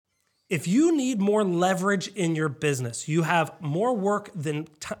If you need more leverage in your business, you have more work than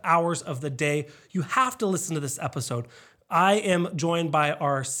hours of the day, you have to listen to this episode. I am joined by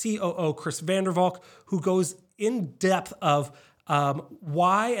our COO, Chris Vandervalk, who goes in depth of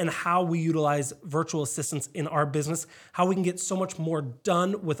why and how we utilize virtual assistants in our business, how we can get so much more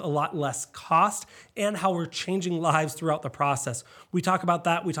done with a lot less cost, and how we're changing lives throughout the process. We talk about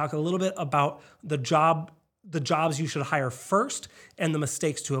that. We talk a little bit about the jobs you should hire first and the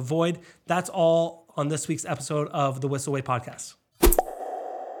mistakes to avoid. That's all on this week's episode of the Whistleway Podcast.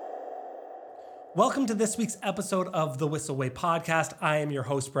 Welcome to this week's episode of the Whistleway Podcast. I am your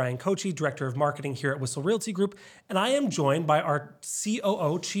host, Brian Kochi, Director of Marketing here at Whistle Realty Group, and I am joined by our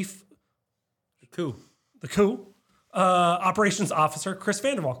COO, Operations Officer, Chris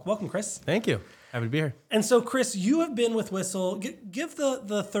Vandervalk. Welcome, Chris. Thank you. Happy to be here. And so, Chris, you have been with Whistle. Give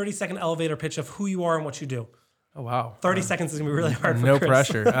the 30-second elevator pitch of who you are and what you do. Oh, wow. 30 seconds is going to be really hard for no Chris.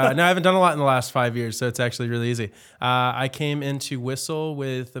 pressure. No, I haven't done a lot in the last 5 years, so it's actually really easy. I came into Whistle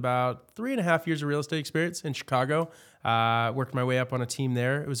with about 3.5 years of real estate experience in Chicago. Worked my way up on a team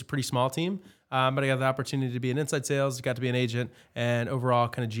there. It was a pretty small team, but I got the opportunity to be in inside sales, got to be an agent, and overall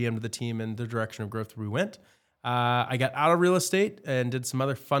kind of GM to the team and the direction of growth we went. I got out of real estate and did some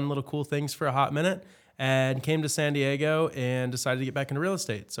other fun little cool things for a hot minute and came to San Diego and decided to get back into real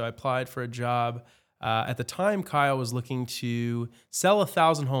estate. So I applied for a job. At the time, Kyle was looking to sell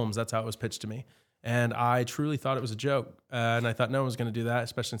 1,000 homes. That's how it was pitched to me. And I truly thought it was a joke. And I thought no one was going to do that,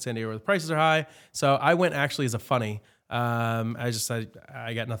 especially in San Diego where the prices are high. So I went actually as a funny. I just said,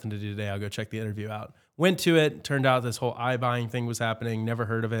 I got nothing to do today. I'll go check the interview out. Went to it. Turned out this whole iBuying thing was happening. Never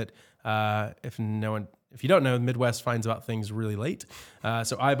heard of it. If you don't know, the Midwest finds out things really late.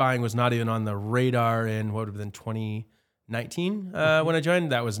 So iBuying was not even on the radar in what would have been 2019 when I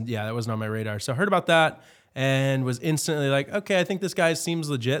joined. That wasn't on my radar. So I heard about that and was instantly like, okay, I think this guy seems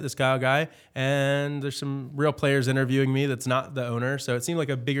legit, this Kyle guy. And there's some real players interviewing me that's not the owner. So it seemed like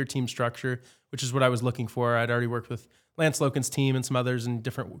a bigger team structure, which is what I was looking for. I'd already worked with Lance Loken's team and some others in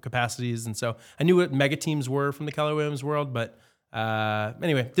different capacities. And so I knew what mega teams were from the Keller Williams world, but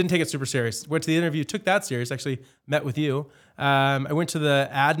anyway, didn't take it super serious. Went to the interview, took that serious, actually met with you. I went to the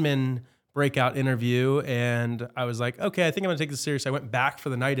admin breakout interview and I was like, okay, I think I'm gonna take this serious. I went back for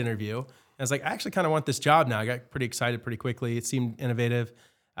the night interview. And I was like, I actually kind of want this job now. I got pretty excited pretty quickly. It seemed innovative.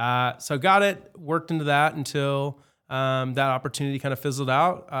 So got it, worked into that until that opportunity kind of fizzled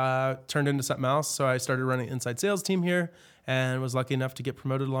out, turned into something else. So I started running an inside sales team here and was lucky enough to get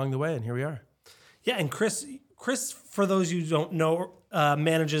promoted along the way. And here we are. Yeah, and Chris, for those you don't know,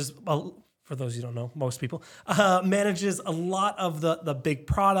 manages, for those you don't know, most people, manages a lot of the big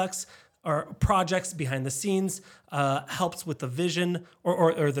products or projects behind the scenes, helps with the vision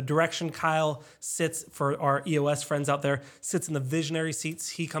or the direction. Kyle sits, for our EOS friends out there, sits in the visionary seats.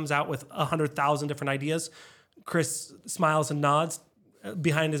 He comes out with 100,000 different ideas. Chris smiles and nods.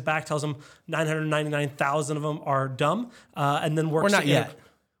 Behind his back tells him 999,000 of them are dumb, and then works. Not yet.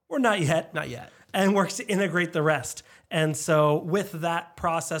 And works to integrate the rest. And so with that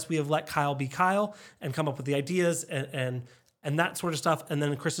process, we have let Kyle be Kyle and come up with the ideas and that sort of stuff. And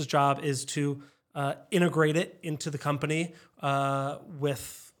then Chris's job is to integrate it into the company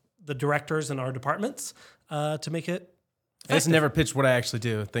with the directors and our departments to make it effective. I just never pitched what I actually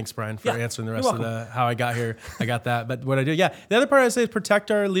do. Thanks, Brian, for answering the rest of how I got here. I got that. But what I do, the other part I say is protect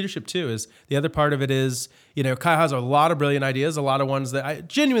our leadership too. Is the other part of it is, Kyle has a lot of brilliant ideas, a lot of ones that I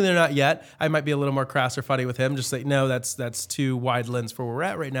genuinely are not yet. I might be a little more crass or funny with him. Just like, no, that's too wide lens for where we're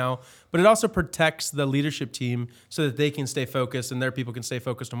at right now. But it also protects the leadership team so that they can stay focused and their people can stay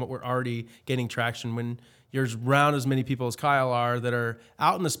focused on what we're already getting traction. When you're around as many people as Kyle are that are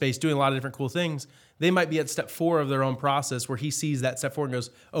out in the space doing a lot of different cool things, they might be at step 4 of their own process where he sees that step 4 and goes,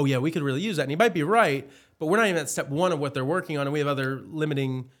 oh yeah, we could really use that. And he might be right, but we're not even at step 1 of what they're working on. And we have other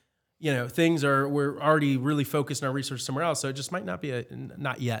limiting, things, or we're already really focused on our research somewhere else. So it just might not be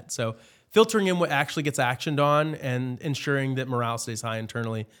not yet. So filtering in what actually gets actioned on and ensuring that morale stays high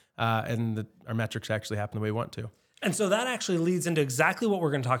internally and that our metrics actually happen the way we want to. And so that actually leads into exactly what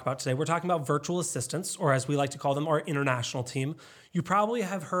we're going to talk about today. We're talking about virtual assistants, or as we like to call them, our international team. You probably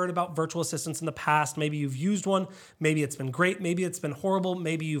have heard about virtual assistants in the past. Maybe you've used one. Maybe it's been great. Maybe it's been horrible.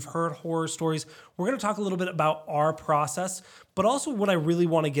 Maybe you've heard horror stories. We're going to talk a little bit about our process, but also what I really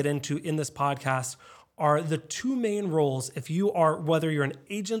want to get into in this podcast are the two main roles. If you are, whether you're an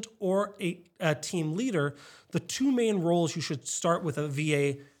agent or a team leader, the two main roles you should start with a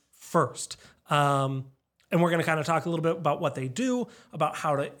VA first. And we're going to kind of talk a little bit about what they do, about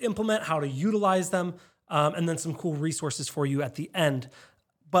how to implement, how to utilize them, and then some cool resources for you at the end.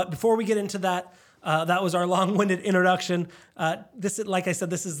 But before we get into that, That was our long-winded introduction. Like I said,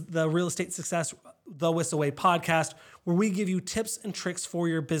 this is the Real Estate Success the Whistle Way podcast, where we give you tips and tricks for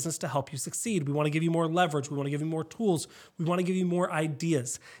your business to help you succeed. We want to give you more leverage. We want to give you more tools. We want to give you more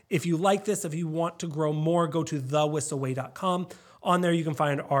ideas. If you like this, if you want to grow more, go to thewhistleway.com. On there, you can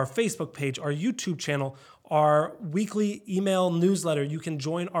find our Facebook page, our YouTube channel, our weekly email newsletter. You can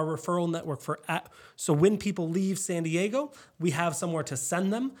join our referral network so when people leave San Diego, we have somewhere to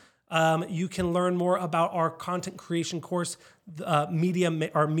send them. You can learn more about our content creation course, our Media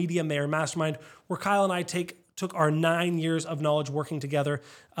Mayor Mastermind, where Kyle and I took our 9 years of knowledge working together,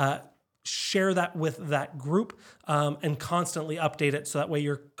 share that with that group, and constantly update it. So that way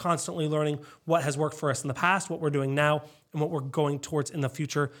you're constantly learning what has worked for us in the past, what we're doing now, and what we're going towards in the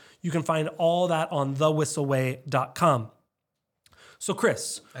future. You can find all that on thewhistleway.com. So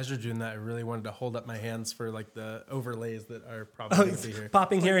Chris. As you're doing that, I really wanted to hold up my hands for like the overlays that are probably going to be here.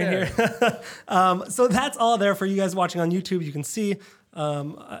 Popping here and here. So that's all there for you guys watching on YouTube. You can see. Click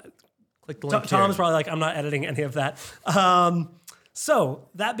the link Tom's probably like, I'm not editing any of that. So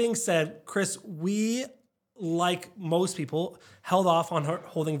that being said, Chris, we, like most people, held off on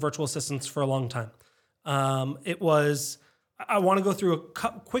holding virtual assistants for a long time. I want to go through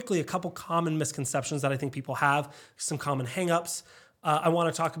quickly a couple common misconceptions that I think people have, some common hangups. I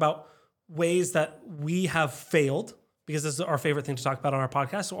want to talk about ways that we have failed, because this is our favorite thing to talk about on our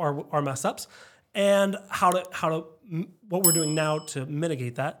podcast, so our mess ups, and what we're doing now to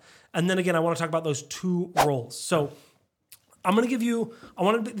mitigate that. And then again, I want to talk about those two roles. So I want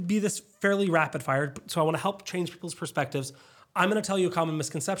to be this fairly rapid fire, so I want to help change people's perspectives. I'm going to tell you a common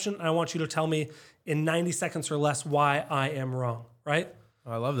misconception, and I want you to tell me in 90 seconds or less why I am wrong, right?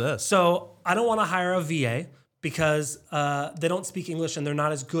 Oh, I love this. So I don't want to hire a VA because they don't speak English and they're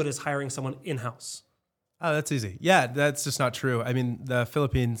not as good as hiring someone in-house. Oh, that's easy. Yeah, that's just not true. I mean, the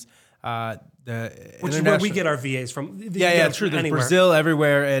Philippines, which is where we get our VAs from. True. There's anywhere. Brazil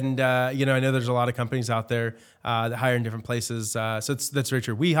everywhere, and I know there's a lot of companies out there that hire in different places. So that's very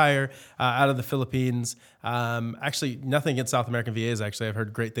true. We hire out of the Philippines. Actually, nothing against South American VAs. Actually, I've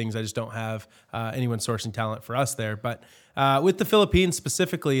heard great things. I just don't have anyone sourcing talent for us there. But with the Philippines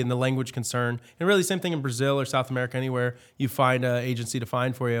specifically, in the language concern, and really same thing in Brazil or South America, anywhere you find an agency to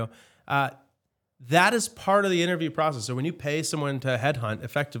find for you. That is part of the interview process. So when you pay someone to headhunt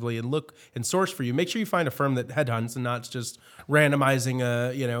effectively and look and source for you, make sure you find a firm that headhunts and not just randomizing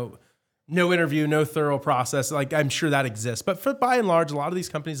no interview, no thorough process. Like, I'm sure that exists. But by and large, a lot of these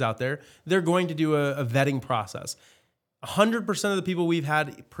companies out there, they're going to do a vetting process. 100% of the people we've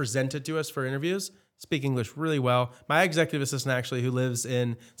had presented to us for interviews speak English really well. My executive assistant, actually, who lives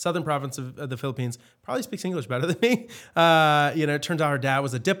in southern province of the Philippines, probably speaks English better than me. It turns out her dad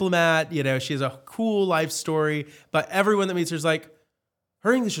was a diplomat. She has a cool life story. But everyone that meets her is like,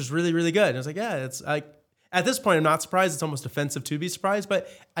 her English is really, really good. And I was like, yeah, it's like, at this point, I'm not surprised. It's almost offensive to be surprised. But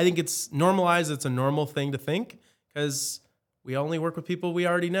I think it's normalized. It's a normal thing to think, because we only work with people we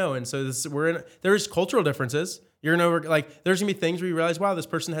already know. And so there's cultural differences. There's going to be things where you realize, wow, this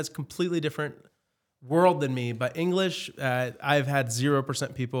person has completely different world than me. But English, I've had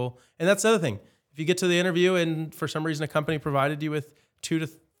 0% people. And that's the other thing. If you get to the interview and for some reason a company provided you with 2 to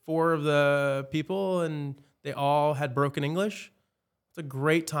 4 of the people and they all had broken English, it's a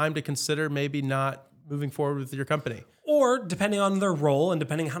great time to consider maybe not moving forward with your company. Or depending on their role and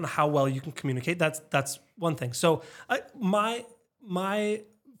depending on how well you can communicate, that's one thing. So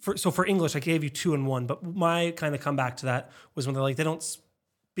for English, I gave you 2 and 1, but my kind of comeback to that was when they're like, they don't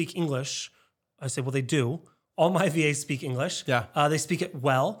speak English. I say, well, they do. All my VAs speak English. Yeah. They speak it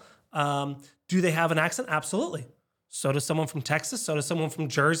well. Do they have an accent? Absolutely. So does someone from Texas. So does someone from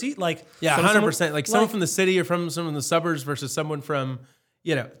Jersey. 100%. Someone from the city or from some of the suburbs versus someone from,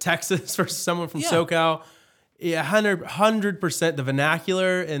 Texas versus someone from SoCal. Yeah, 100%. The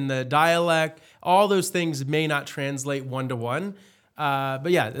vernacular and the dialect, all those things may not translate one-to-one.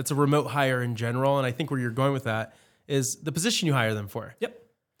 But yeah, it's a remote hire in general. And I think where you're going with that is the position you hire them for. Yep.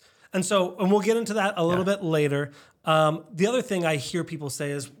 And we'll get into that a little bit later. The other thing I hear people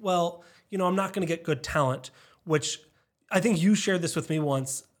say is, well, I'm not going to get good talent, which I think you shared this with me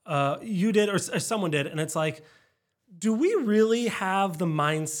once. You did, or someone did. And it's like, do we really have the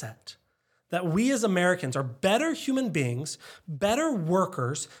mindset that we as Americans are better human beings, better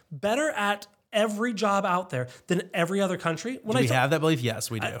workers, better at every job out there than every other country? Do we have that belief?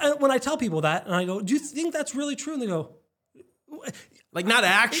 Yes, we do. When I tell people that, and I go, do you think that's really true? And they go, not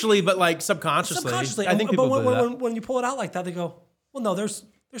actually, but subconsciously. Subconsciously. I think people but when you pull it out like that, they go, well, no, there's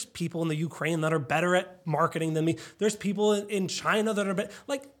people in the Ukraine that are better at marketing than me. There's people in China that are better.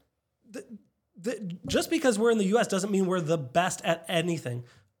 Just because we're in the U.S. doesn't mean we're the best at anything.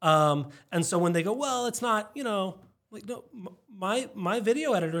 And so when they go, well, it's not, like, no, my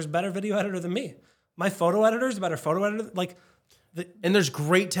video editor is a better video editor than me. My photo editor is a better photo editor. Like, and there's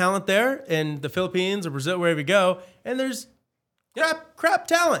great talent there in the Philippines or Brazil, wherever you go. And there's crap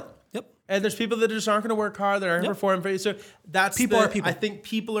talent. Yep. And there's people that just aren't going to work hard. That aren't going to perform for you. So that's People are people. I think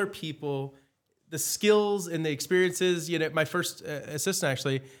people are people. The skills and the experiences. My first assistant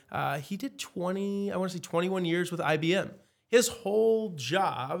actually, he did 21 years with IBM. His whole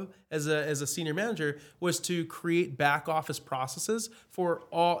job as a senior manager was to create back office processes for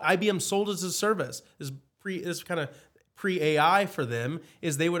all. IBM sold as a service. This kind of pre-AI for them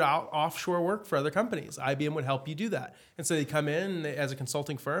is they would offshore work for other companies. IBM would help you do that. And so they come in as a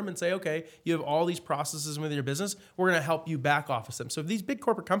consulting firm and say, okay, you have all these processes within your business. We're going to help you back office them. So these big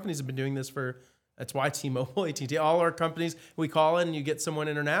corporate companies have been doing this that's why T-Mobile, AT&T, all our companies, we call in and you get someone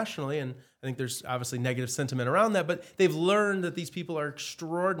internationally. And I think there's obviously negative sentiment around that, but they've learned that these people are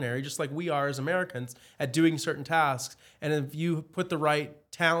extraordinary, just like we are as Americans, at doing certain tasks. And if you put the right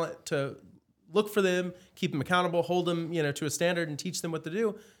talent to look for them, keep them accountable, hold them, to a standard and teach them what to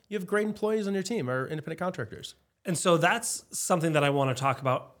do, you have great employees on your team or independent contractors. And so that's something that I want to talk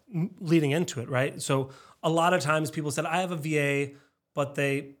about leading into it, right? So a lot of times people said, I have a VA, but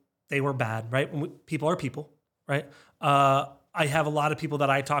they were bad, right? People are people, right? I have a lot of people that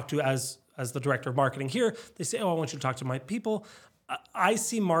I talk to as the director of marketing here. They say, I want you to talk to my people. I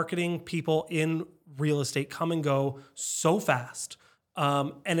see marketing people in real estate come and go so fast.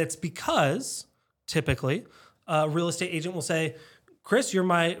 And it's because typically a real estate agent will say, Chris, you're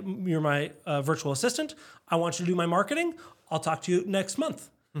my virtual assistant. I want you to do my marketing. I'll talk to you next month.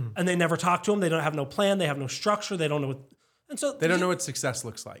 Mm-hmm. And they never talk to them. They don't have no plan. They have no structure. They don't know what. And so they don't know what success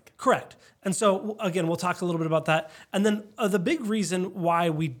looks like. Correct. And so again, we'll talk a little bit about that. And then the big reason why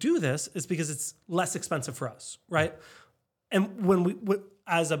we do this is because it's less expensive for us, right? And when we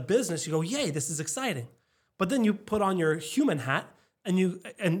as a business, you go, yay, this is exciting. But then you put on your human hat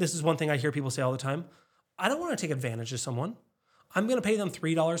and this is one thing I hear people say all the time. I don't want to take advantage of someone. I'm going to pay them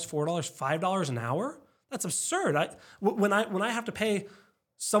 $3, $4, $5 an hour. That's absurd. When I have to pay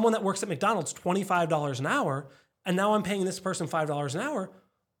someone that works at McDonald's $25 an hour, and now I'm paying this person $5 an hour,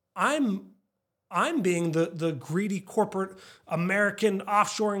 I'm being the greedy corporate American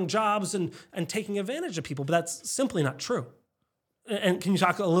offshoring jobs and taking advantage of people. But that's simply not true. And can you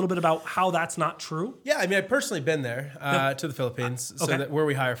talk a little bit about how that's not true? Yeah, I mean, I've personally been there to the Philippines, so that where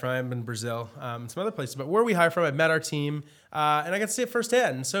we hire from. I've been in Brazil, some other places, but where we hire from, I've met our team, and I got to see it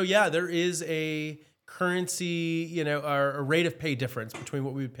firsthand. And so, yeah, there is a currency, or a rate of pay difference between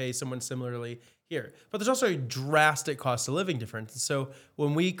what we would pay someone similarly here. But there's also a drastic cost of living difference. And so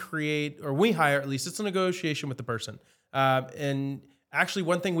when we hire, at least it's a negotiation with the person. And actually,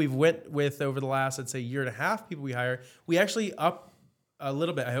 one thing we've went with over the last, I'd say, year and a half, people we hire, we actually up a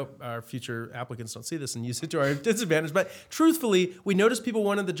little bit. I hope our future applicants don't see this and use it to our disadvantage. But truthfully, we noticed people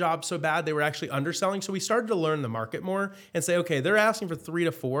wanted the job so bad they were actually underselling. So we started to learn the market more and say, okay, they're asking for 3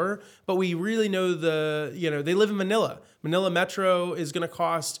 to 4, but we really know they live in Manila. Manila Metro is going to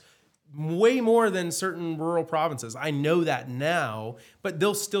cost way more than certain rural provinces. I know that now, but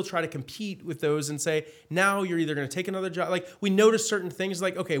they'll still try to compete with those and say, now you're either going to take another job. Like, we notice certain things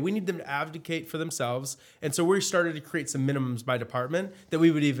like, okay, we need them to advocate for themselves. And so we started to create some minimums by department that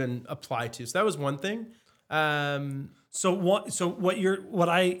we would even apply to. So that was one thing. So what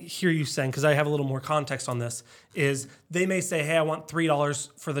I hear you saying, because I have a little more context on this, is they may say, hey, I want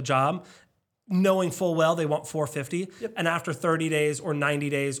 $3 for the job, knowing full well they want $4.50. Yep. And after 30 days or 90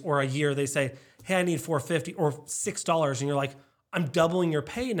 days or a year, they say, hey, I need $4.50 or $6. And you're like, I'm doubling your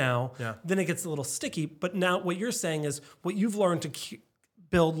pay now. Yeah. Then it gets a little sticky. But now what you're saying is what you've learned to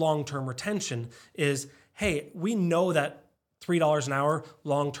build long-term retention is, hey, we know that $3 an hour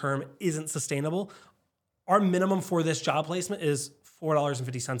long-term isn't sustainable. Our minimum for this job placement is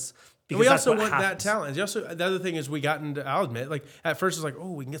 $4.50. We also want that talent. The other thing is I'll admit, like at first it's like,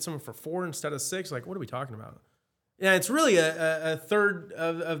 oh, we can get someone for 4 instead of 6. Like, what are we talking about? Yeah, it's really a third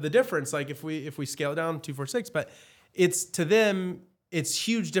of the difference. Like if we scale down 2, 4, 6, but it's to them, it's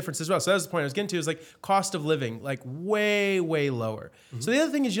huge difference as well. So that's the point I was getting to, is like cost of living, like way, way lower. Mm-hmm. So the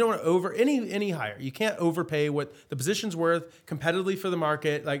other thing is you don't want to any hire. You can't overpay what the position's worth competitively for the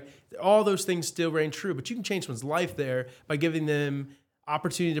market. Like all those things still reign true, but you can change someone's life there by giving them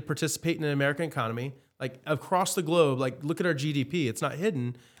opportunity to participate in an American economy, like across the globe. Like, look at our GDP. It's not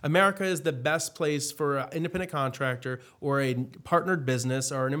hidden. America is the best place for an independent contractor or a partnered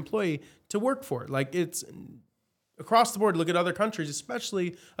business or an employee to work for. Like, it's across the board, look at other countries,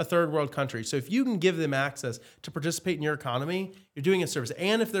 especially a third world country. So if you can give them access to participate in your economy, you're doing a service.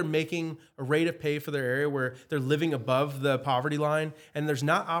 And if they're making a rate of pay for their area where they're living above the poverty line and there's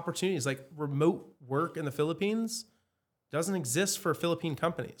not opportunities like remote work in the Philippines doesn't exist for Philippine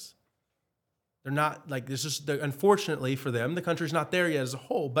companies. They're not like, there's just, unfortunately for them, the country's not there yet as a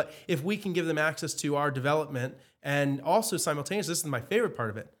whole. But if we can give them access to our development and also simultaneously, this is my favorite part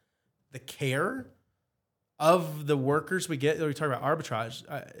of it, the care of the workers we get, we talk about arbitrage.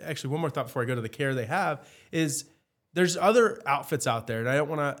 Actually, one more thought before I go to the care they have is there's other outfits out there, and I don't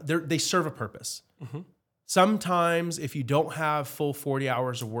want to, they serve a purpose. Mm-hmm. Sometimes if you don't have full 40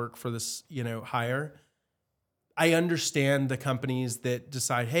 hours of work for this, hire, I understand the companies that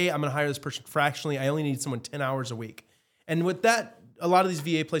decide, hey, I'm going to hire this person fractionally. I only need someone 10 hours a week. And with that, a lot of these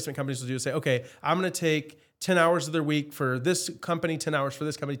VA placement companies will do is say, okay, I'm going to take 10 hours of their week for this company, 10 hours for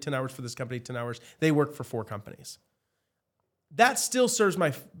this company, 10 hours for this company, 10 hours. They work for 4 companies. That still serves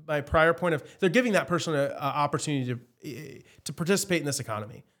my prior point of they're giving that person an opportunity to participate in this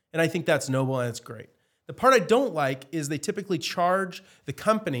economy. And I think that's noble and it's great. The part I don't like is they typically charge the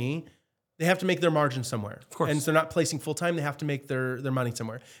company, they have to make their margin somewhere. Of course. And if they're not placing full-time, they have to make their money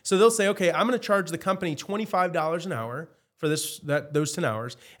somewhere. So they'll say, okay, I'm going to charge the company $25 an hour for those 10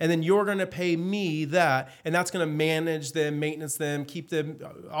 hours, and then you're going to pay me that, and that's going to manage them, maintenance them, keep them,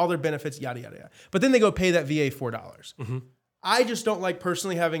 all their benefits, yada, yada, yada. But then they go pay that VA $4. Mm-hmm. I just don't like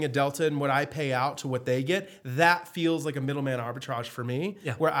personally having a delta in what I pay out to what they get. That feels like a middleman arbitrage for me,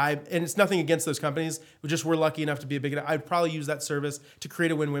 and it's nothing against those companies. We're lucky enough to be a big enough. I'd probably use that service to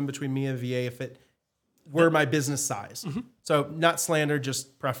create a win-win between me and VA if it were my business size. Mm-hmm. So not slander,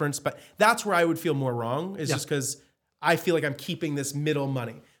 just preference. But that's where I would feel more wrong is just because I feel like I'm keeping this middle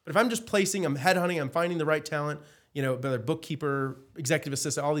money. But if I'm just placing, I'm headhunting, I'm finding the right talent, whether bookkeeper, executive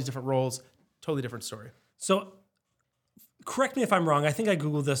assistant, all these different roles, totally different story. So correct me if I'm wrong. I think I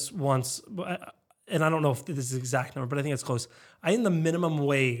Googled this once, and I don't know if this is the exact number, but I think it's close. I think the minimum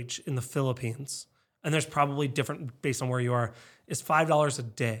wage in the Philippines, and there's probably different based on where you are, is $5 a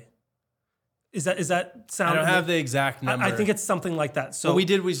day. Is that sound? I don't have the exact number. I think it's something like that. So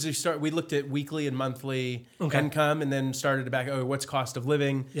what we looked at weekly and monthly income, and then started to back. What's cost of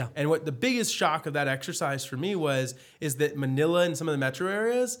living? Yeah. And what the biggest shock of that exercise for me is that Manila and some of the metro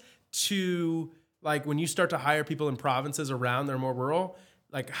areas, to like when you start to hire people in provinces around that are more rural,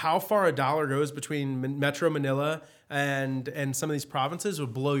 like how far a dollar goes between Metro Manila and some of these provinces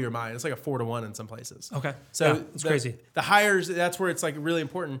would blow your mind. It's like a 4-to-1 in some places. Okay. So it's crazy. The hires, that's where it's like really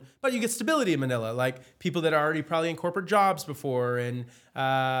important. But you get stability in Manila, like people that are already probably in corporate jobs before. And,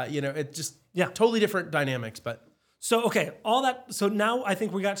 it just, totally different dynamics. But so, okay, all that. So now I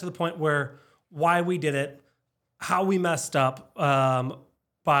think we got to the point where why we did it, how we messed up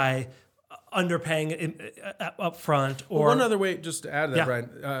by underpaying up front. Or one other way, just to add to that,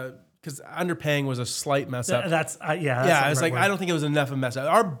 Brian, because underpaying was a slight mess up. That's I was like, I don't think it was enough of a mess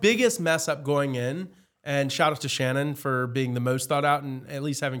up. Our biggest mess up going in, and shout out to Shannon for being the most thought out and at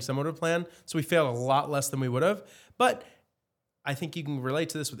least having somewhat of a plan. So we failed a lot less than we would have. But I think you can relate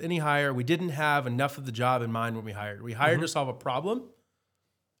to this with any hire. We didn't have enough of the job in mind when we hired. We hired to solve a problem,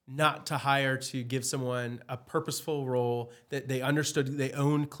 not to hire to give someone a purposeful role that they understood, they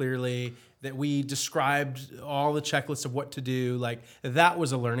owned clearly, that we described all the checklists of what to do. Like that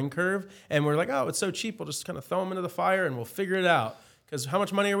was a learning curve. And we're like, oh, it's so cheap. We'll just kind of throw them into the fire and we'll figure it out. Because how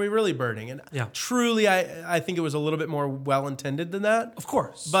much money are we really burning? And truly, I think it was a little bit more well-intended than that. Of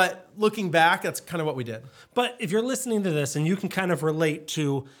course. But looking back, that's kind of what we did. But if you're listening to this and you can kind of relate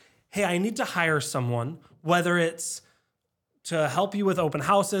to, hey, I need to hire someone, whether it's to help you with open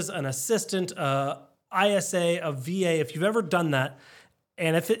houses, an assistant, ISA, a VA, if you've ever done that,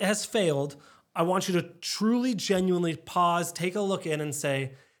 and if it has failed, I want you to truly, genuinely pause, take a look in and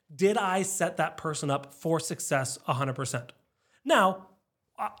say, did I set that person up for success 100%? Now,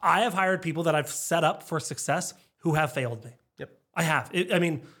 I have hired people that I've set up for success who have failed me. Yep. I have.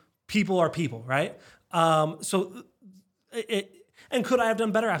 People are people, right? And could I have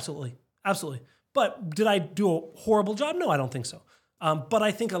done better? Absolutely. Absolutely. But did I do a horrible job? No, I don't think so. But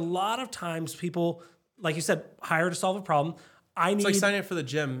I think a lot of times people, like you said, hire to solve a problem. It's like signing up for the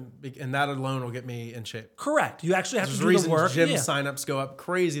gym, and that alone will get me in shape. Correct. You actually have to do the work. Gym signups go up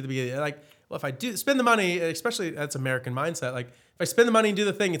crazy at the beginning. Like, well, if I do spend the money, especially that's American mindset. Like, if I spend the money and do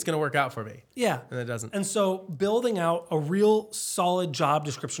the thing, it's going to work out for me. Yeah, and it doesn't. And so, building out a real solid job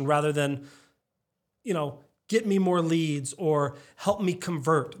description rather than, get me more leads or help me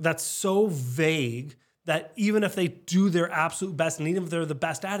convert. That's so vague that even if they do their absolute best, and even if they're the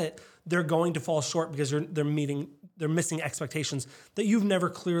best at it, they're going to fall short because they're missing expectations that you've never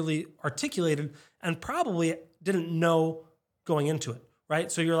clearly articulated, and probably didn't know going into it,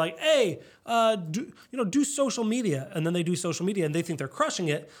 right? So you're like, hey, do social media, and then they do social media and they think they're crushing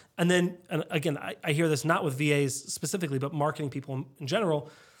it. And again, I hear this not with VAs specifically, but marketing people in general.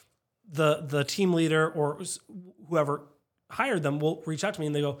 The team leader or whoever hired them will reach out to me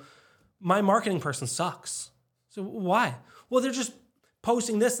and they go, my marketing person sucks. So why? Well, they're just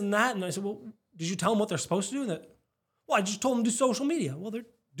posting this and that. And I said, well, did you tell them what they're supposed to do? Well, I just told them to do social media. Well, they're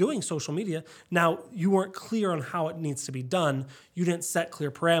doing social media. Now, you weren't clear on how it needs to be done. You didn't set clear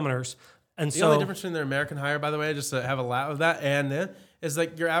parameters. And the only difference between their American hire, by the way, just to have a laugh of that, and is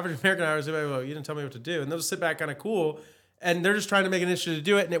like your average American hire is like, well, you didn't tell me what to do. And they'll just sit back kind of cool. And they're just trying to make an initiative to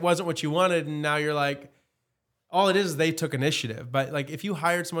do it. And it wasn't what you wanted. And now you're like, all it is they took initiative. But like if you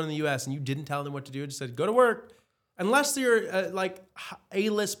hired someone in the US and you didn't tell them what to do, just said, go to work. Unless you're like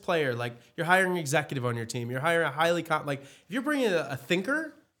A-list player, like you're hiring an executive on your team, you're hiring a highly like if you're bringing a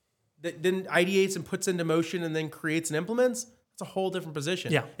thinker that then ideates and puts into motion and then creates and implements, it's a whole different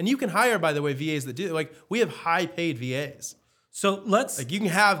position. Yeah. And you can hire, by the way, VAs that do, like we have high paid VAs. So like you can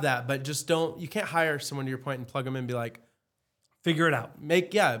have that, but just you can't hire someone to your point and plug them in and be like, figure it out.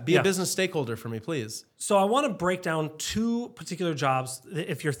 Be a business stakeholder for me, please. So I want to break down two particular jobs.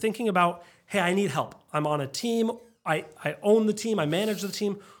 If you're thinking about, hey, I need help. I'm on a team. I own the team. I manage the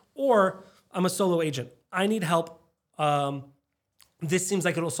team. Or I'm a solo agent. I need help. This seems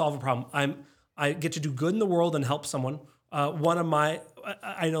like it'll solve a problem. I get to do good in the world and help someone.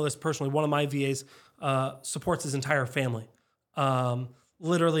 I know this personally, one of my VAs supports his entire family.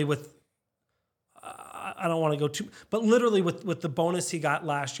 Literally with, I don't want to go too, but literally with the bonus he got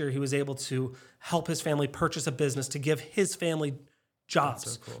last year, he was able to help his family purchase a business to give his family jobs.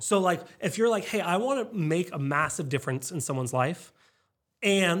 That's so cool. So like, if you're like, hey, I want to make a massive difference in someone's life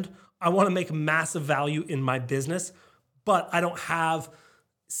and I want to make massive value in my business, but I don't have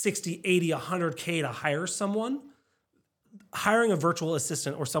 60, 80, 100K to hire someone, hiring a virtual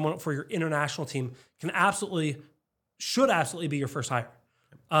assistant or someone for your international team should absolutely be your first hire.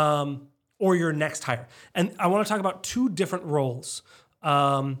 Or your next hire. And I want to talk about two different roles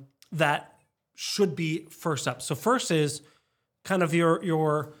that should be first up. So first is kind of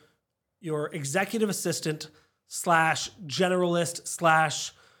your executive assistant /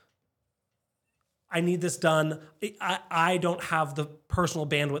 generalist / I need this done. I don't have the personal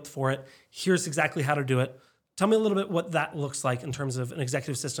bandwidth for it. Here's exactly how to do it. Tell me a little bit what that looks like in terms of an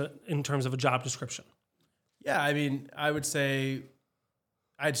executive assistant, in terms of a job description. Yeah, I mean, I would say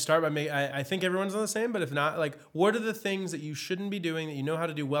I'd start by I think everyone's on the same, but if not, like, what are the things that you shouldn't be doing that you know how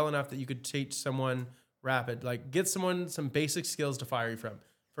to do well enough that you could teach someone rapid? Like, get someone some basic skills to fire you from.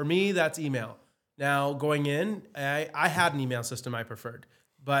 For me, that's email. Now, going in, I had an email system I preferred.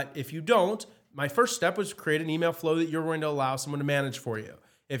 But if you don't, my first step was create an email flow that you're going to allow someone to manage for you.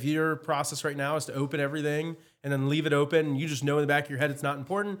 If your process right now is to open everything and then leave it open and you just know in the back of your head it's not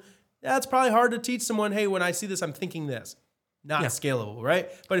important, that's probably hard to teach someone, hey, when I see this, I'm thinking this. Not scalable, right?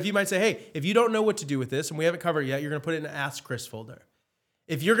 But if you might say, hey, if you don't know what to do with this and we haven't covered it yet, you're going to put it in an Ask Chris folder.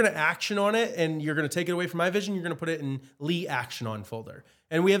 If you're going to action on it and you're going to take it away from my vision, you're going to put it in Lee Action On folder.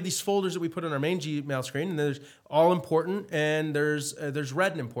 And we have these folders that we put on our main Gmail screen, and there's all important and there's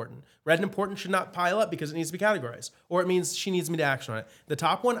red and important. Red and important should not pile up because it needs to be categorized, or it means she needs me to action on it. The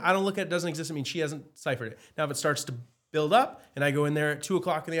top one, I don't look at it, doesn't exist. It means she hasn't ciphered it. Now, if it starts to build up and I go in there at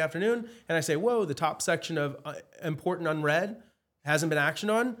 2:00 in the afternoon and I say, whoa, the top section of important unread hasn't been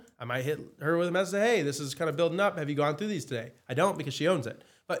actioned on, I might hit her with a message, hey, this is kind of building up. Have you gone through these today? I don't, because she owns it.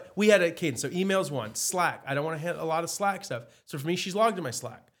 But we had a cadence. So email's one. Slack. I don't want to hit a lot of Slack stuff. So for me, she's logged in my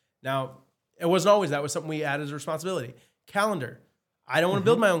Slack. Now, it wasn't always that. Was something we added as a responsibility. Calendar. I don't want to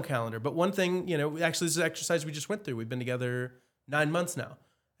build my own calendar. But one thing, actually this is an exercise we just went through. We've been together 9 months now.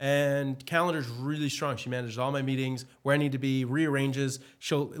 And calendar's really strong. She manages all my meetings, where I need to be, rearranges.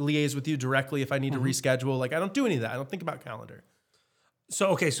 She'll liaise with you directly if I need to reschedule. Like, I don't do any of that. I don't think about calendar.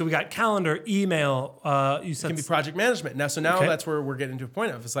 So we got calendar, email. You said it can be project management. Now that's where we're getting to a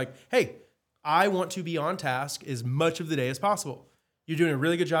point of. It's like, hey, I want to be on task as much of the day as possible. You're doing a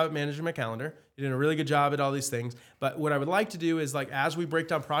really good job at managing my calendar. You're doing a really good job at all these things. But what I would like to do is, like, as we break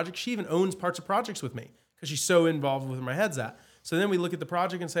down projects, she even owns parts of projects with me because she's so involved with where my head's at. So then we look at the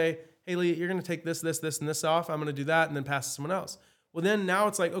project and say, hey, Lee, you're going to take this, and this off. I'm going to do that and then pass to someone else. Well, then now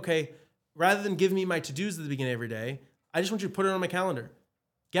it's like, okay, rather than give me my to-dos at the beginning of every day, I just want you to put it on my calendar.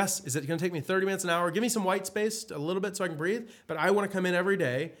 Yes, is it going to take me 30 minutes, an hour? Give me some white space a little bit so I can breathe. But I want to come in every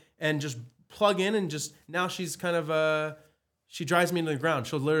day and just plug in and just, now she's kind of, she drives me into the ground.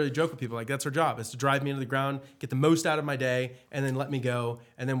 She'll literally joke with people like that's her job, is to drive me into the ground, get the most out of my day, and then let me go.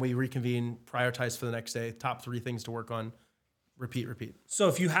 And then we reconvene, prioritize for the next day, top 3 things to work on, repeat. So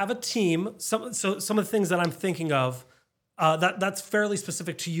if you have a team, some of the things that I'm thinking of, that's fairly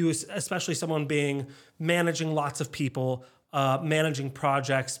specific to you, especially someone being managing lots of people, managing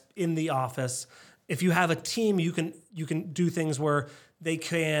projects in the office. If you have a team, you can do things where they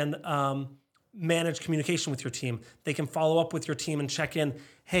can manage communication with your team. They can follow up with your team and check in.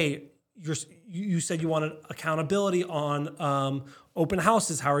 Hey, you said you wanted accountability on open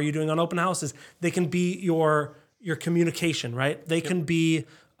houses. How are you doing on open houses? They can be your communication, right? They can be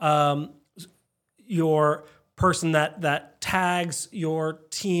your person that tags your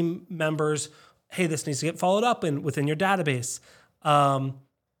team members. Hey, this needs to get followed up within your database.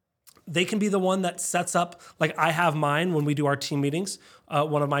 They can be the one that sets up, like I have mine when we do our team meetings.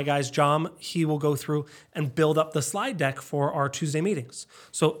 One of my guys, John, he will go through and build up the slide deck for our Tuesday meetings.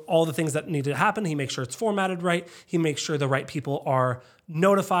 So all the things that need to happen, he makes sure it's formatted right. He makes sure the right people are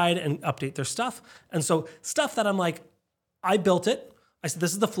notified and update their stuff. And so stuff that I'm like, I built it. I said,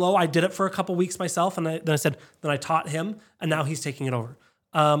 this is the flow. I did it for a couple weeks myself. And then I taught him, and now he's taking it over.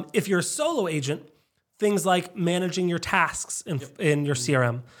 If you're a solo agent, things like managing your tasks in your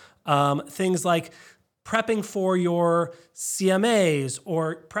CRM, things like prepping for your CMAs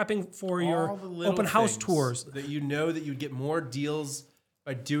or prepping for your open house tours. That you know that you'd get more deals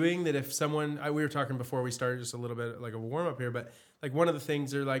by doing that. If someone, we were talking before we started, just a little bit like a warm up here, but like one of the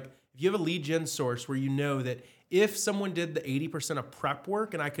things are like, if you have a lead gen source where you know that if someone did the 80% of prep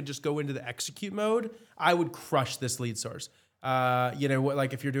work and I could just go into the execute mode, I would crush this lead source.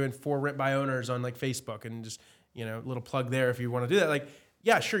 Like if you're doing for rent by owners on like Facebook and just, a little plug there if you want to do that, like,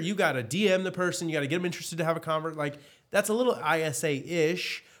 yeah, sure, you got to DM the person, you got to get them interested to have a convert. Like that's a little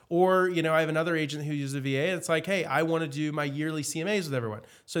ISA-ish. Or, I have another agent who uses a VA. And it's like, hey, I want to do my yearly CMAs with everyone.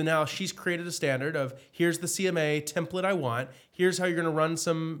 So now she's created a standard of here's the CMA template I want. Here's how you're going to run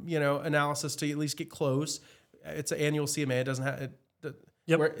some, analysis to at least get close. It's an annual CMA. It doesn't have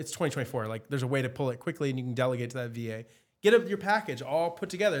it's 2024. Like there's a way to pull it quickly and you can delegate to that VA. Get your package all put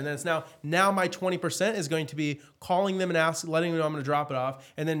together. And then it's now my 20% is going to be calling them and letting them know I'm going to drop it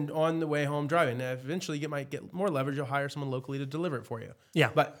off. And then on the way home driving. Now, eventually you might get more leverage. You'll hire someone locally to deliver it for you. Yeah.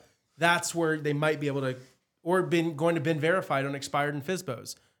 But that's where they might be able to, or going to been verified on expired and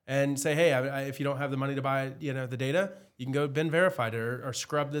FSBOs and say, hey, if you don't have the money to buy, the data, you can go been verified or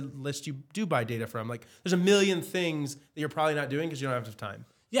scrub the list you do buy data from. Like there's a million things that you're probably not doing because you don't have enough time.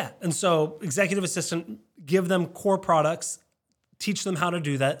 Yeah. And so executive assistant, give them core products, teach them how to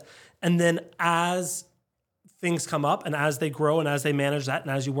do that. And then as things come up and as they grow and as they manage that and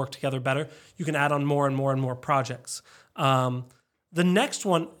as you work together better, you can add on more and more and more projects. The next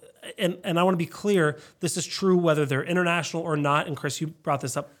one, and I want to be clear, this is true whether they're international or not, and Chris, you brought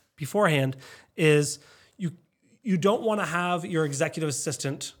this up beforehand, is you don't want to have your executive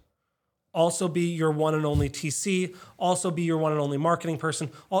assistant also be your one and only TC, also be your one and only marketing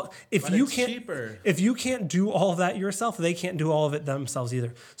person. If you can't do all of that yourself, they can't do all of it themselves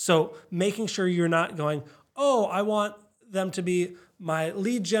either. So making sure you're not going, oh, I want them to be my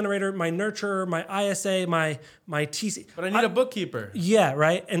lead generator, my nurturer, my ISA, my TC. But I need a bookkeeper. Yeah,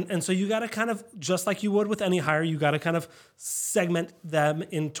 right. And so you got to kind of, just like you would with any hire, you got to kind of segment them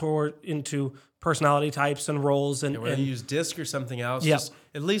into personality types and roles. And whether you use DISC or something else, just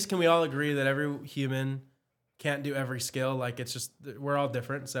at least can we all agree that every human can't do every skill? Like it's just, we're all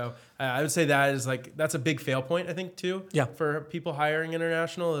different. So I would say that is that's a big fail point, I think, too. Yeah. For people hiring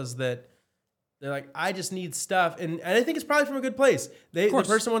international is that they're like, I just need stuff. And I think it's probably from a good place. The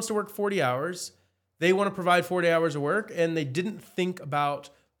person wants to work 40 hours. They want to provide 40 hours of work. And they didn't think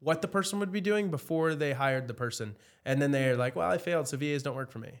about what the person would be doing before they hired the person. And then they're like, well, I failed, so VAs don't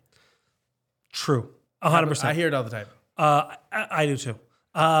work for me. True. 100%. I hear it all the time. I do too.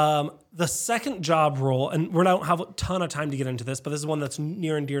 The second job role, and we don't have a ton of time to get into this, but this is one that's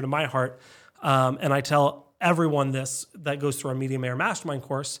near and dear to my heart. And I tell everyone this that goes through our Media Mayor Mastermind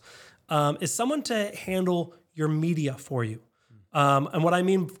course, is someone to handle your media for you. And what I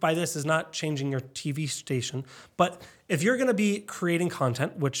mean by this is not changing your TV station, but if you're going to be creating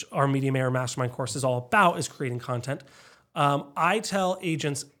content, which our Media Mayor Mastermind course is all about, is creating content. I tell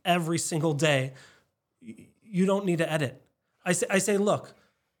agents every single day, you don't need to edit. I say, look,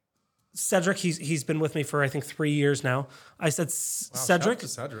 Cedric, he's been with me for I think 3 years now. I said, Cedric. Shout out to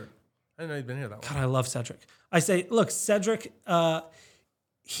Cedric. I didn't know you'd been here that long. God, I love Cedric. I say, look, Cedric,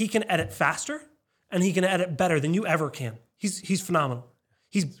 he can edit faster and he can edit better than you ever can. He's phenomenal.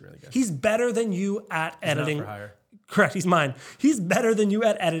 He's really good. He's better than you at editing. Not for hire. Correct. He's mine. He's better than you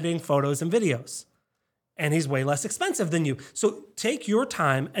at editing photos and videos. And he's way less expensive than you. So take your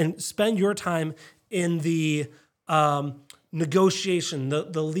time and spend your time in the negotiation,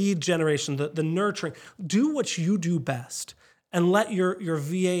 the lead generation, the nurturing. Do what you do best. and let your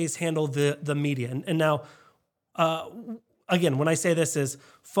VAs handle the media. And now, again, when I say this is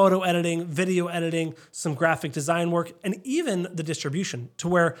photo editing, video editing, some graphic design work, and even the distribution, to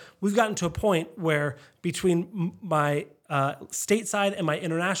where we've gotten to a point where between my stateside and my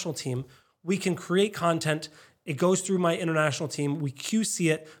international team, we can create content. It goes through my international team. We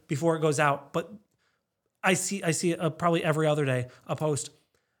QC it before it goes out. But I see probably every other day a post.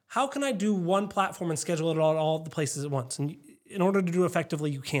 How can I do one platform and schedule it all the places at once? And in order to do it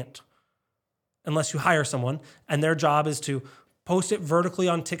effectively, you can't, unless you hire someone, and their job is to post it vertically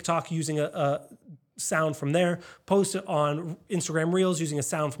on TikTok using a sound from there, post it on Instagram Reels using a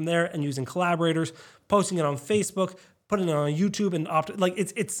sound from there and using collaborators, posting it on Facebook, putting it on YouTube, and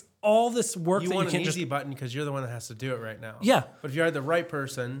it's all this work. You that want you can't an easy just button because you're the one that has to do it right now. Yeah. But if you hired the right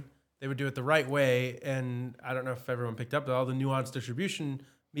person, they would do it the right way. And I don't know if everyone picked up that all the nuanced distribution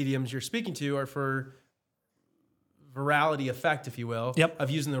mediums you're speaking to are for virality effect, if you will, of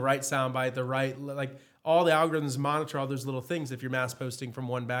using the right soundbite, the right, like all the algorithms monitor all those little things. If you're mass posting from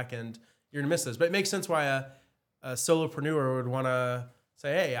one backend, you're gonna miss those. But it makes sense why a solopreneur would want to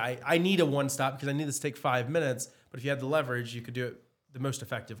say, hey, I need a one-stop because I need this to take 5 minutes. But if you had the leverage, you could do it the most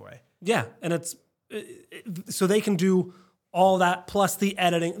effective way. Yeah, and it's so they can do all that plus the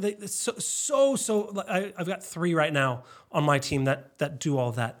editing. I've got 3 right now on my team that do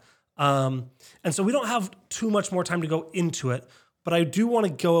all that. And so we don't have too much more time to go into it, but I do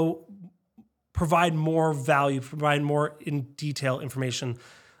want to provide more value, provide more in detail information.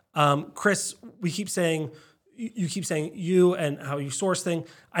 Chris, you keep saying you and how you source things.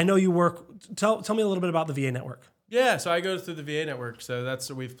 I know you work. Tell me a little bit about the VA network. Yeah, so I go through the VA network. So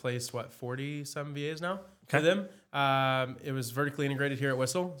we've placed 40 some VAs now for them. It was vertically integrated here at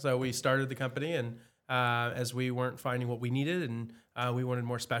Whistle. So we started the company, and as we weren't finding what we needed, and we wanted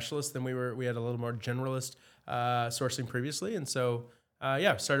more specialists than we had a little more generalist sourcing previously. And so,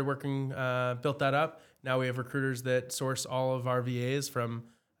 started working, built that up. Now we have recruiters that source all of our VAs from,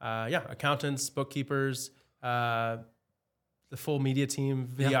 accountants, bookkeepers, the full media team,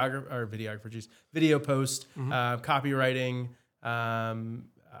 video post, copywriting,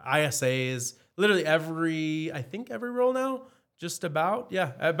 ISAs, literally every role now, just about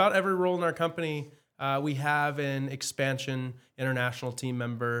every role in our company. We have an expansion international team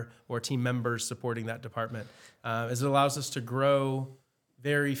member or team members supporting that department, as it allows us to grow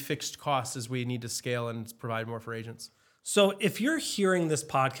very fixed costs as we need to scale and provide more for agents. So if you're hearing this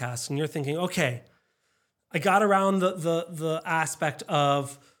podcast and you're thinking, okay, I got around the aspect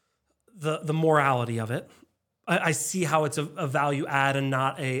of the morality of it. I see how it's a value add and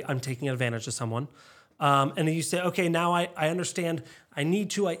not I'm taking advantage of someone. And then you say, okay, now I understand I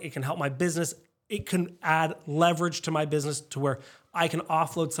need to, it can help my business. It can add leverage to my business to where I can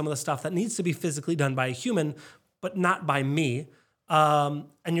offload some of the stuff that needs to be physically done by a human, but not by me. And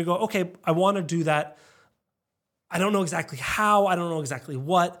you go, okay, I want to do that. I don't know exactly how. I don't know exactly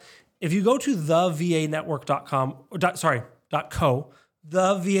what. If you go to thevanetwork.com, .co,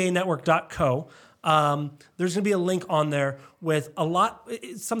 thevanetwork.co, there's going to be a link on there with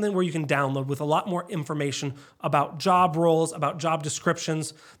it's something where you can download with a lot more information about job roles, about job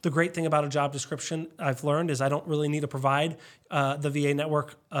descriptions. The great thing about a job description I've learned is I don't really need to provide the VA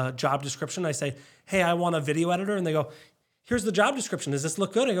Network job description. I say, hey, I want a video editor. And they go, here's the job description. Does this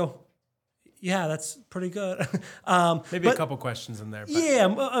look good? I go, yeah, that's pretty good. Maybe a couple questions in there. But. Yeah,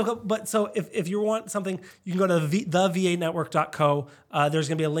 but so if you want something, you can go to thevanetwork.co. There's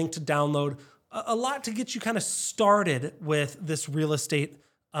going to be a link to download a lot to get you kind of started with this real estate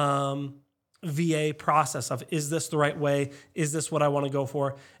VA process of, is this the right way? Is this what I want to go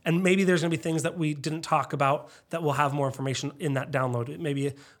for? And maybe there's going to be things that we didn't talk about that will have more information in that download.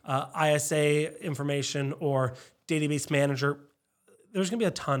 Maybe ISA information or database manager. There's going to be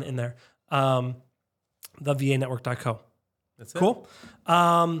a ton in there. thevanetwork.co. That's it. Cool.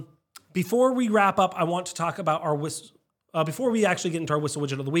 Before we wrap up, I want to talk about our before we actually get into our Whistle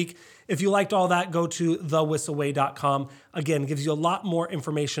Widget of the Week. If you liked all that, go to thewhistleway.com. Again, it gives you a lot more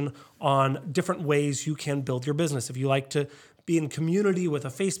information on different ways you can build your business. If you like to be in community with a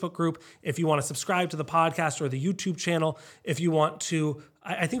Facebook group, if you want to subscribe to the podcast or the YouTube channel, if you want to,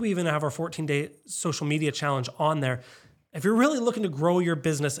 I think we even have our 14-day social media challenge on there. If you're really looking to grow your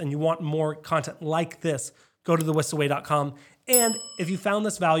business and you want more content like this, go to thewhistleway.com. And if you found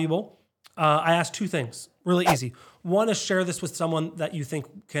this valuable, I ask 2 things, really easy. One is share this with someone that you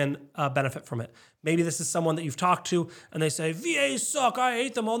think can benefit from it. Maybe this is someone that you've talked to and they say, VAs suck, I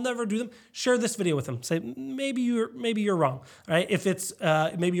hate them, I'll never do them. Share this video with them. Say, maybe you're wrong, right? If it's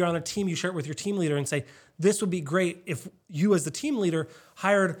maybe you're on a team, you share it with your team leader and say, this would be great if you as the team leader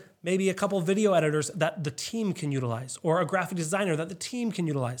hired maybe a couple video editors that the team can utilize, or a graphic designer that the team can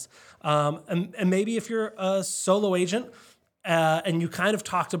utilize. And maybe if you're a solo agent, and you kind of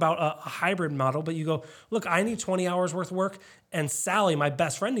talked about a hybrid model, but you go, look, I need 20 hours worth of work, and Sally, my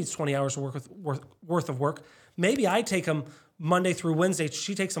best friend, needs 20 hours worth of work. Maybe I take them Monday through Wednesday.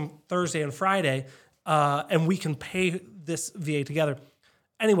 She takes them Thursday and Friday, and we can pay this VA together.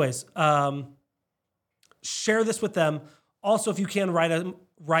 Anyways, share this with them. Also, if you can,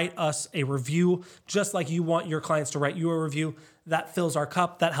 write us a review, just like you want your clients to write you a review. That fills our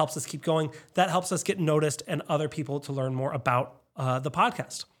cup. That helps us keep going. That helps us get noticed and other people to learn more about the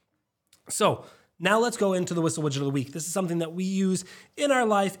podcast. So now let's go into the Whistle Widget of the Week. This is something that we use in our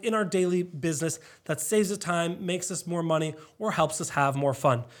life, in our daily business, that saves us time, makes us more money, or helps us have more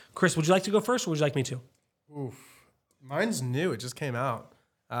fun. Chris, would you like to go first, or would you like me to? Oof. Mine's new. It just came out.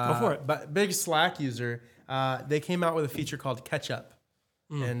 Go for it. But big Slack user. They came out with a feature called Catch Up.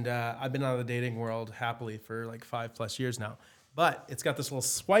 And I've been out of the dating world happily for like 5+ years now. But it's got this little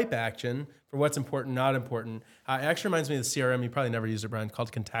swipe action for what's important, not important. It actually reminds me of the CRM. You probably never used it, Brian,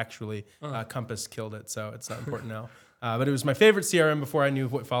 called Contactually. Compass killed it, so it's not important now. But it was my favorite CRM before I knew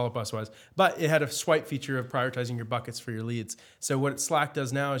what Follow Up Us was. But it had a swipe feature of prioritizing your buckets for your leads. So what Slack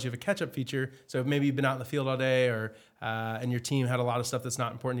does now is you have a catch-up feature. So maybe you've been out in the field all day, or and your team had a lot of stuff that's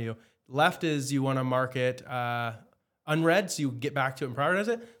not important to you. Left is you want to mark it unread, so you get back to it and prioritize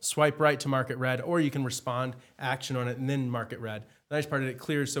it. Swipe right to mark it read, or you can respond, action on it, and then mark it read. The nice part is it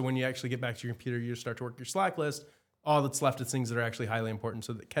clears, so when you actually get back to your computer, you start to work your Slack list. All that's left is things that are actually highly important.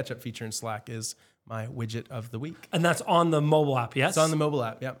 So the catch-up feature in Slack is my widget of the week. And that's on the mobile app, yes? It's on the mobile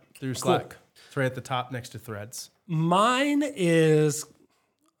app, yep, through Slack. Cool. It's right at the top next to Threads. Mine is,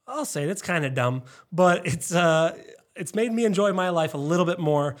 I'll say it, it's kind of dumb, but it's made me enjoy my life a little bit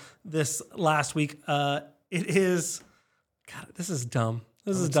more this last week. It is... God, this is dumb.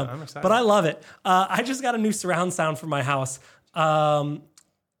 This is dumb, I'm excited. But I love it. I just got a new surround sound for my house.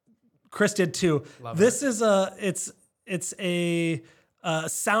 Chris did too. This is it's a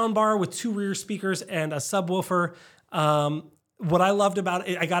sound bar with 2 rear speakers and a subwoofer. What I loved about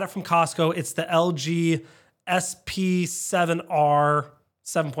it, I got it from Costco. It's the LG SP7R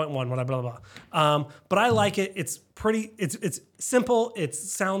 7.1, blah, blah, blah. But I like it. It's pretty, it's simple. It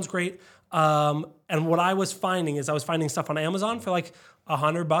sounds great. And what I was finding is I was finding stuff on Amazon for like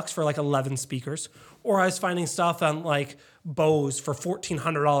 $100 for like 11 speakers, or I was finding stuff on like Bose for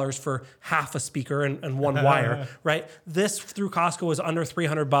 $1,400 for half a speaker and one wire, right? This through Costco was under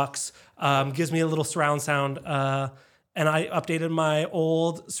 $300, gives me a little surround sound. And I updated my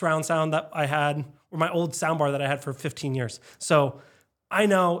old surround sound that I had, or my old soundbar that I had for 15 years. So I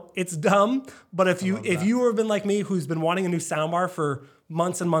know it's dumb, but if you have been like me, who's been wanting a new soundbar for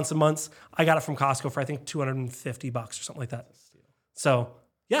months and months and months, I got it from Costco for I think $250 or something like that. So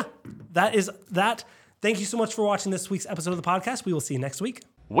yeah, that is that. Thank you so much for watching this week's episode of the podcast. We will see you next week.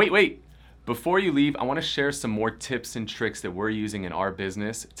 Wait. Before you leave, I want to share some more tips and tricks that we're using in our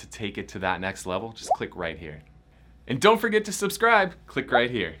business to take it to that next level. Just click right here. And don't forget to subscribe. Click right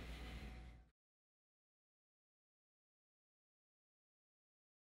here.